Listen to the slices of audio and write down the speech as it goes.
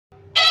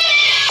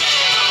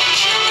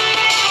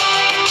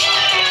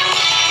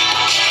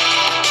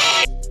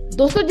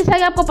दोस्तों जैसा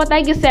कि आपको पता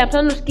है कि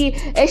सैमसंग उसकी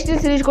H10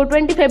 सीरीज को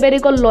 20 फरवरी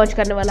को लॉन्च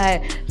करने वाला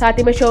है। साथ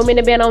ही में Xiaomi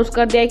ने भी अनाउंस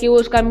कर दिया है कि वो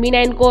उसका Mi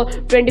 9 को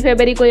 20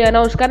 फरवरी को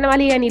अनाउंस करने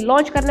वाली है, यानी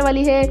लॉन्च करने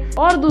वाली है।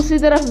 और दूसरी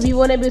तरफ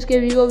Vivo ने भी उसके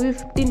Vivo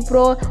V15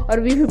 Pro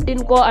और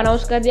V15 को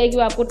अनाउंस कर दिया है कि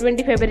वो आपको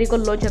 20 फरवरी को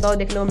लॉन्च होता हुआ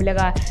देखने को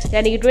मिलेगा,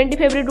 यानी कि 20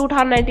 फरवरी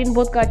 2019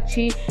 बहुत का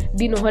अच्छी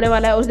दिन होने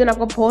वाला है। उस दिन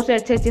आपको बहुत से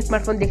अच्छे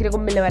स्मार्टफोन देखने को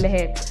मिलने वाले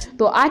हैं।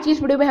 तो आज की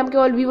इस वीडियो में हम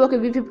केवल Vivo के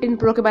V15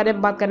 Pro के बारे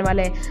में बात करने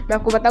वाले हैं। मैं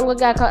आपको बताऊंगा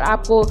कि आखिर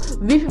आपको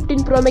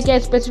V15 Pro में क्या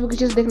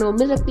स्पेसिफिकेशंस देखने को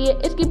मिल सकती है,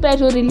 इसकी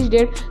प्राइस और रिलीज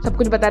डेट सब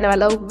कुछ बताने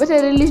वाला हूँ।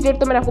 वैसे रिलीज डेट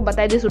तो मैंने आपको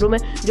बताई थी शुरू में,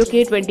 जो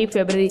कि 20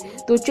 फरवरी।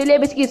 तो चलिए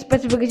अब इसकी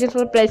स्पेसिफिकेशंस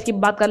और प्राइस की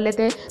बात कर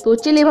लेते हैं। तो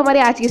चलिए अब हमारी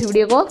आज की इस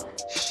वीडियो को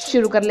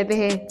शुरू कर लेते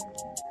हैं।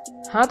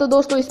 हाँ तो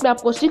दोस्तों इसमें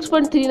आपको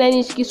 6.39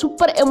 इंच की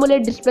सुपर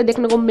एमोलेड डिस्प्ले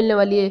देखने को मिलने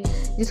वाली है,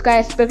 जिसका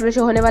एस्पेक्ट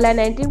रेशो होने वाला है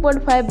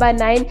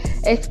 19.5/9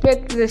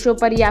 एस्पेक्ट रेशो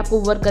पर ये आपको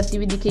वर्क करती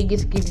हुई दिखेगी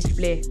इसकी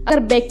डिस्प्ले। अगर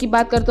बैक की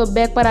बात करें तो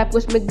बैक पर आपको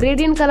इसमें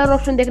ग्रेडियंट कलर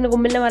ऑप्शन देखने को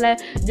मिलने वाला है,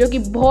 जो कि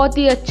बहुत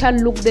ही अच्छा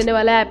लुक देने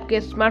वाला है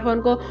आपके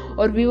स्मार्टफोन को।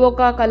 और वीवो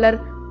का कलर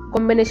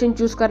कॉम्बिनेशन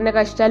चूज करने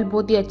का स्टाइल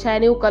बहुत ही अच्छा है,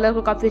 यानी वो कलर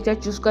को काफी अच्छा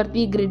चूज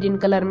करती है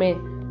ग्रेडियंट कलर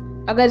में।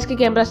 अगर इसके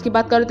कैमरास की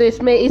बात करें तो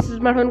इसमें इस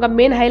स्मार्टफोन का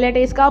मेन हाईलाइट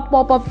है इसका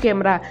पॉपअप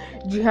कैमरा।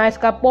 जी हाँ,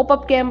 इसका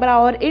पॉपअप कैमरा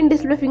और इन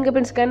डिस्प्ले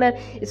फिंगरप्रिंट स्कैनर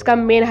इसका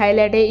मेन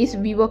हाईलाइट है इस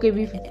Vivo के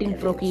V15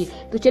 Pro की।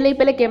 तो चलिए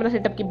पहले कैमरा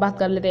सेटअप की बात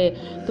कर लेते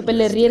हैं। तो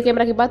पहले रियर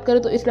कैमरा की बात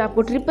करें तो इसमें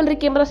आपको ट्रिपल रियर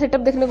कैमरा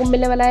सेटअप देखने को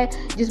मिलने वाला है,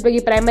 जिसमें कि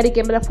प्राइमरी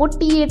कैमरा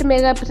 48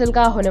 मेगापिक्सल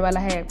का होने वाला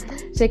है,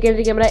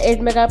 सेकेंडरी कैमरा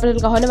 8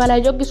 मेगापिक्सल का होने वाला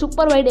है, जो कि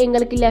सुपर वाइड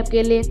एंगल के लिए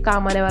आपके लिए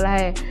काम आने वाला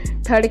है।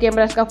 थर्ड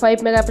कैमरा इसका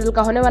 5 मेगापिक्सल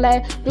का होने वाला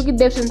है, जो कि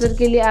डेप्थ सेंसर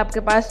के लिए आपके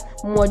पास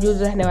मौजूद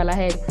रहने वाला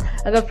है।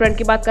 अगर फ्रंट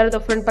की बात करें तो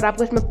फ्रंट पर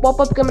आपको इसमें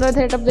पॉपअप कैमरा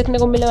सेटअप देखने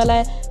को मिलने वाला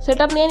है।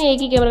 सेटअप में यानी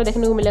एक ही कैमरा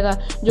देखने को मिलेगा,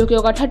 जो कि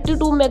होगा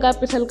 32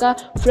 मेगापिक्सल का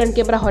फ्रंट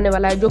कैमरा होने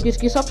वाला है, जो कि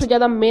इसकी सबसे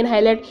ज़्यादा मेन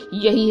हाईलाइट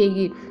यही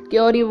हैगी कि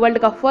और ये वर्ल्ड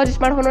का फर्स्ट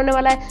स्मार्टफोन होने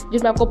वाला है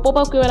जिसमें आपको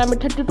पॉपअप कैमरा में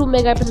 32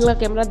 मेगापिक्सल का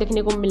कैमरा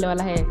देखने को मिलने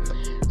वाला है।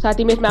 साथ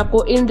ही में इसमें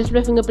आपको इन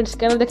डिस्प्ले फिंगरप्रिंट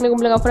स्कैनर देखने को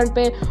मिलेगा फ्रंट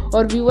पे,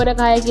 और Vivo ने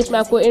कहा है कि इसमें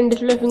आपको इन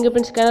डिस्प्ले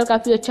फिंगरप्रिंट स्कैनर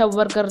काफ़ी अच्छा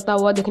वर्क करता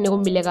हुआ देखने को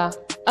मिलेगा।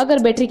 अगर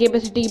बैटरी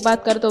कैपेसिटी की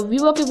बात करें तो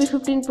Vivo के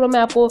V15 Pro में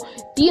आपको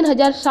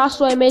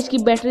 3700 mAh की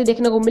बैटरी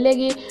देखने को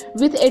मिलेगी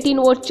विथ 18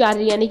 वोल्ट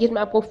चार्जिंग, यानी कि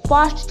इसमें आपको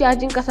फास्ट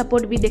चार्जिंग का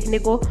सपोर्ट भी देखने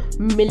को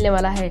मिलने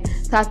वाला है।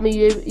 साथ में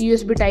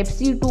USB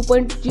Type-C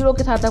 2.0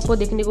 के साथ आपको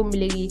देखने को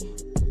मिलेगी।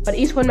 और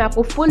इस फोन में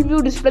आपको फुल व्यू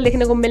डिस्प्ले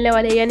देखने को मिलने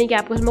वाली है, यानी कि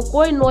आपको इसमें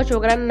कोई नॉच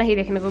वगैरह नहीं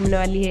देखने को मिलने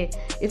वाली है।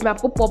 इसमें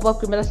आपको पॉपअप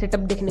कैमरा सेटअप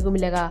देखने को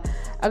मिलेगा।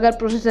 अगर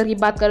प्रोसेसर की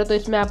बात करें तो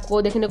इसमें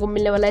आपको देखने को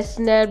मिलने वाला है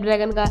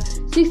स्नैपड्रैगन का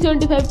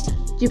 675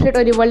 चिपसेट,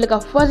 और ये वर्ल्ड का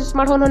फर्स्ट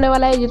स्मार्टफोन होने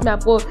वाला है जिसमें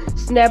आपको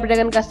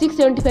स्नैपड्रैगन का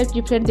 675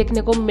 चिपसेट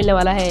देखने को मिलने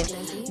वाला है।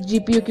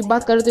 GPU की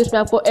बात करें तो इसमें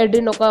आपको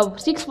एड्रीनो का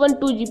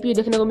 612 GPU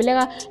देखने को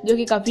मिलेगा, जो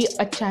कि काफ़ी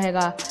अच्छा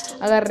हैगा।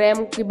 अगर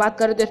रैम की बात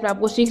करें तो इसमें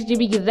आपको 6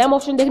 GB की रैम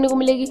ऑप्शन देखने को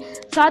मिलेगी,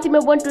 साथ ही में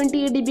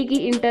 128 GB की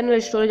इंटरनल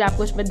स्टोरेज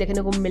आपको इसमें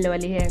देखने को मिलने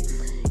वाली है।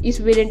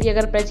 इस वेरिएंट की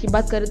अगर प्राइस की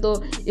बात करें तो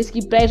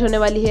इसकी प्राइस होने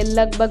वाली है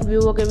लगभग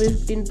Vivo के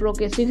V15 Pro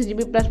के 6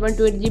 GB प्लस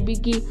 128 GB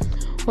की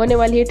होने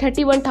वाली है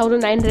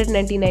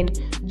 31,999।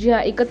 जी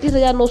हाँ,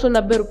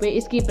 31,990 रुपये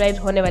इसकी प्राइस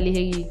होने वाली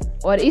है।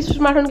 और इस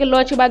स्मार्टफोन के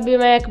लॉन्च के बाद भी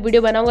मैं एक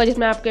वीडियो बनाऊंगा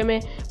जिसमें आपके में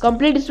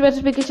कंप्लीट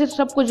स्पेसिफिकेशन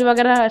सब कुछ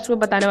वगैरह इसमें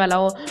बताने वाला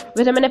हूँ।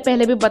 वैसे मैंने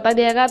पहले भी बता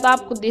दिया तो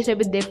आपको इसे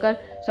भी देखकर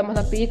समझ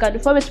सकते हैं।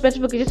 कन्फर्म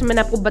स्पेसिफिकेशन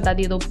मैंने आपको बता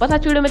दिए। तो बस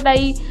आज वीडियो में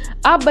बताइए,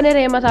 आप बने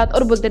रहे हमारे साथ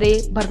और बोलते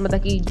रहिए भारत माता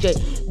की जय।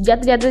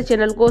 जाते जाते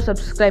चैनल को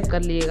सब्सक्राइब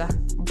कर लीजिएगा।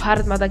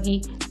 भारत माता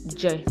की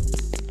जय।